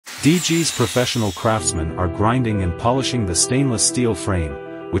DG's professional craftsmen are grinding and polishing the stainless steel frame,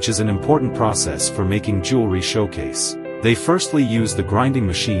 which is an important process for making jewelry showcase. They firstly use the grinding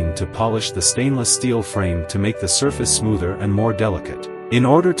machine to polish the stainless steel frame to make the surface smoother and more delicate. In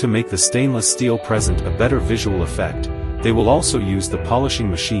order to make the stainless steel present a better visual effect, they will also use the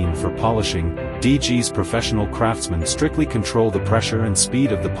polishing machine for polishing. DG's professional craftsmen strictly control the pressure and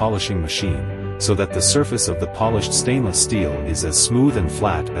speed of the polishing machine, so that the surface of the polished stainless steel is as smooth and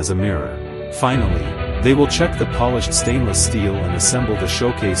flat as a mirror. Finally, they will check the polished stainless steel and assemble the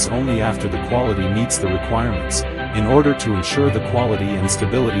showcase only after the quality meets the requirements, in order to ensure the quality and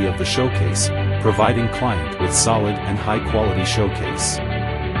stability of the showcase, providing client with solid and high-quality showcase.